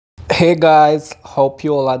Hey guys, hope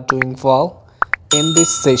you all are doing well. In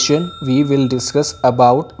this session, we will discuss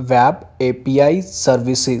about Web API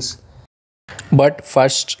services. But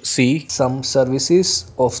first, see some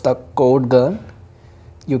services of the code gun.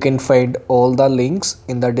 You can find all the links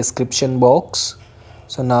in the description box.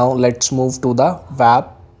 So now let's move to the Web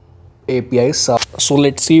API service. So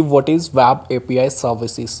let's see what is Web API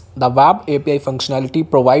services. The Web API functionality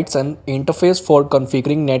provides an interface for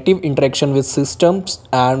configuring native interaction with systems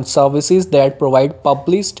and services that provide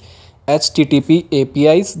published HTTP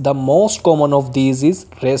APIs. The most common of these is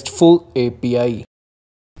RESTful API.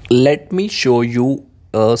 Let me show you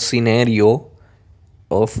a scenario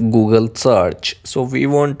of Google search. So we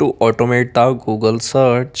want to automate the Google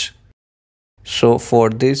search. So for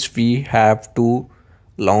this we have to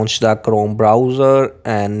launch the Chrome browser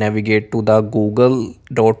and navigate to the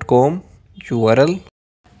google.com URL,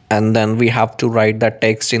 and then we have to write the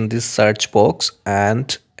text in this search box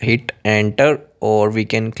and hit enter, or we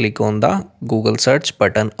can click on the Google search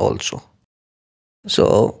button also.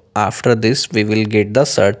 So after this we will get the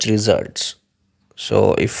search results.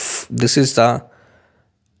 So if this is the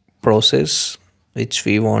process which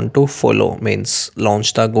we want to follow, means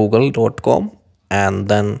launch the google.com and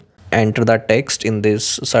then enter the text in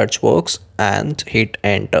this search box and hit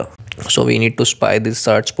enter. So we need to spy this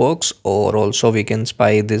search box, or also we can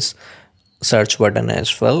spy this search button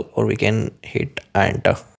as well, or we can hit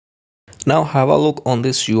enter. Now have a look on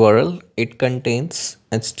this URL. It contains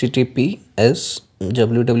https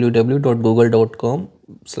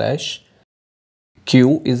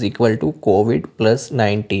www.google.com/q is equal to COVID plus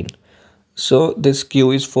 19. So this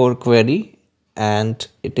Q is for query and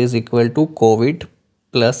it is equal to COVID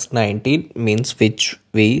plus 19, means which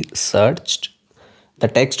we searched, the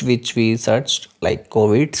text which we searched, like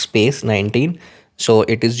COVID space 19. So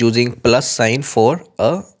it is using plus sign for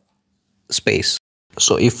a space.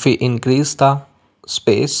 So if we increase the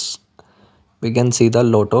space, we can see the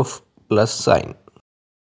lot of plus sign.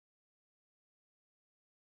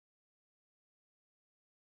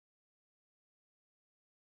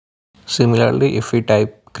 Similarly, if we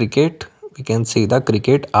type cricket, we can see the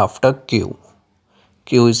cricket after Q.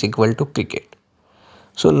 Q is equal to cricket.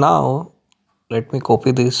 So now let me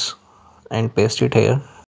copy this and paste it here.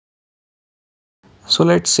 So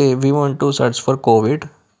let's say we want to search for COVID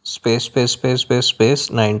space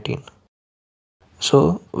 19.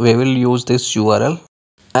 So we will use this URL.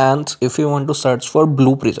 And if we want to search for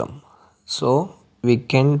Blue Prism, so we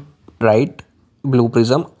can write Blue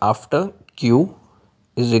Prism after Q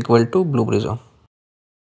is equal to Blue Prism.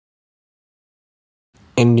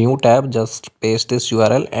 In new tab, just paste this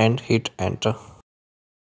URL and hit enter.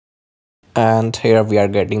 And here we are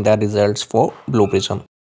getting the results for Blue Prism.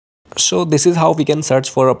 So this is how we can search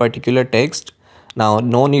for a particular text. Now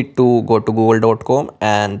no need to go to google.com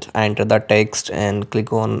and enter the text and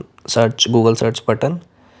click on search Google search button.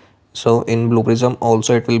 So in Blue Prism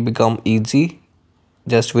also it will become easy.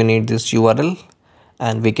 Just we need this URL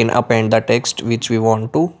and we can append the text which we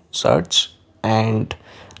want to search, and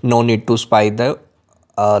no need to spy the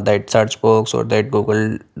that search box or that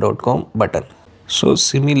google.com button. So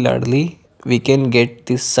similarly we can get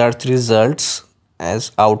these search results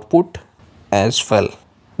as output as well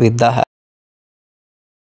with the help.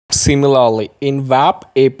 Similarly, in Web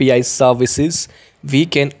API services, we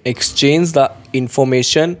can exchange the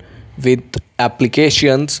information with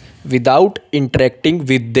applications without interacting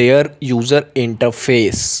with their user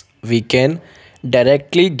interface. We can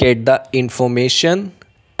directly get the information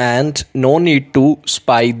and no need to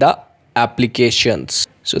spy the applications.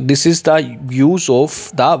 So this is the use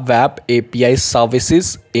of the Web API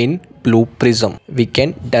services in Blue Prism. We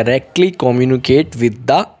can directly communicate with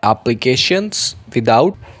the applications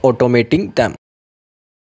without automating them.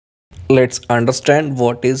 Let's understand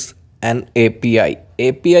what is an API.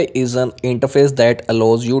 API is an interface that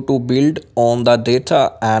allows you to build on the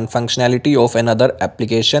data and functionality of another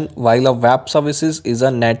application, while a web services is a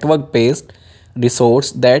network-based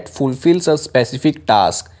resource that fulfills a specific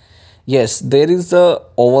task. Yes, there is a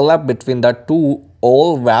overlap between the two.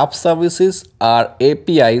 All web services are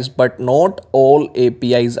APIs, but not all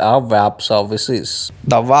APIs are web services.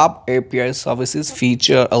 The Web API services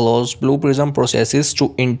feature allows Blue Prism processes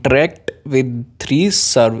to interact with these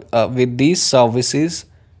services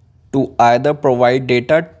to either provide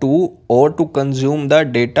data to or to consume the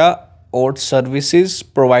data or services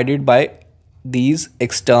provided by these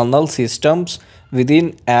external systems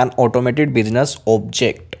within an automated business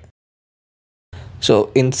object.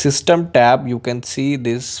 So in system tab, you can see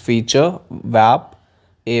this feature Web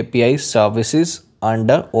API services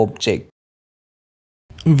under object.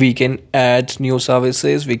 We can add new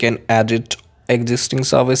services, we can add it existing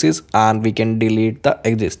services, and we can delete the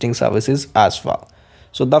existing services as well.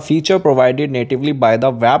 So the feature provided natively by the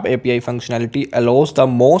Web API functionality allows the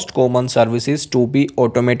most common services to be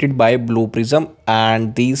automated by Blue Prism,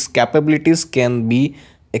 and these capabilities can be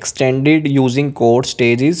extended using code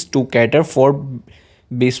stages to cater for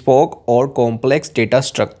bespoke or complex data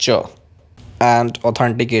structure and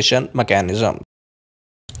authentication mechanism.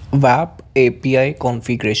 Web API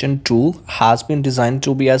configuration tool has been designed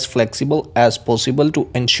to be as flexible as possible to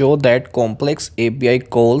ensure that complex API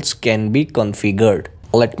calls can be configured.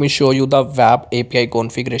 Let me show you the Web API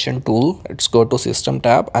configuration tool. Let's go to System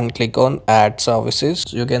tab and click on Add Services.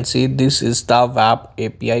 You can see this is the Web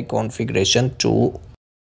API configuration tool.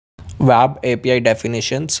 Web API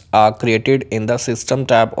definitions are created in the System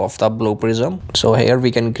tab of the Blue Prism. So here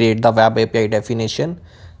we can create the Web API definition,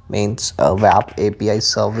 means a Web API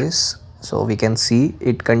service. So we can see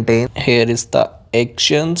it contains, here is the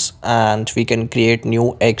actions, and we can create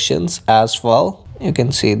new actions as well. You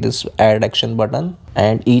can see this add action button,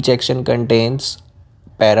 and each action contains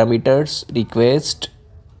parameters, request,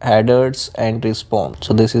 headers and response.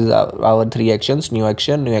 So this is our three actions: new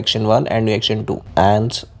action 1 and new action 2,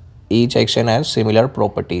 and each action has similar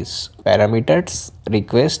properties: parameters,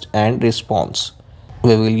 request and response.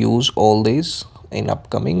 We will use all these in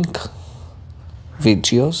upcoming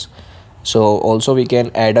videos. So also we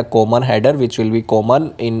can add a common header which will be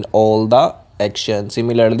common in all the actions.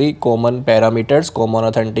 Similarly, common parameters, common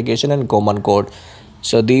authentication and common code.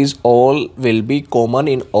 So these all will be common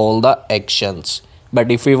in all the actions.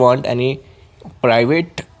 But if we want any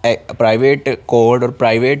private code or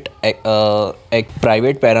private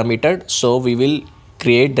parameter, so we will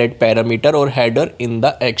create that parameter or header in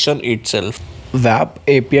the action itself. Web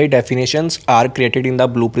API definitions are created in the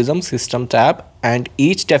Blue Prism System tab, and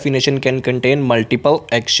each definition can contain multiple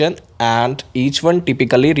actions, and each one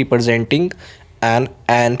typically representing an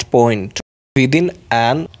endpoint within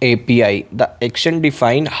an API. The action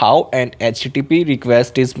defines how an HTTP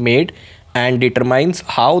request is made and determines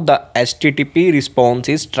how the HTTP response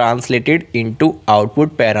is translated into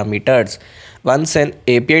output parameters. Once an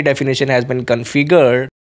API definition has been configured,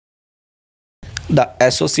 the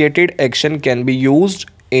associated action can be used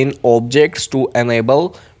in objects to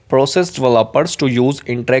enable process developers to use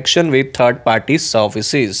interaction with third-party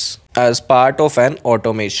services as part of an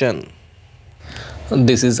automation.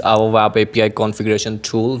 This is our Web API configuration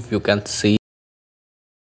tool. You can see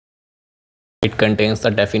it contains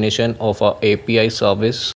the definition of a API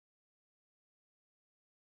service.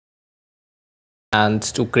 And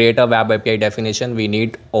to create a Web API definition, we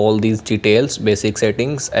need all these details: basic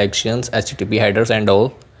settings, actions, HTTP headers and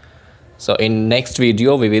all. So in next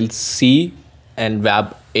video, we will see an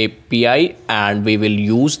Web API and we will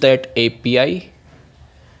use that API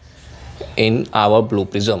in our Blue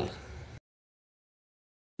Prism.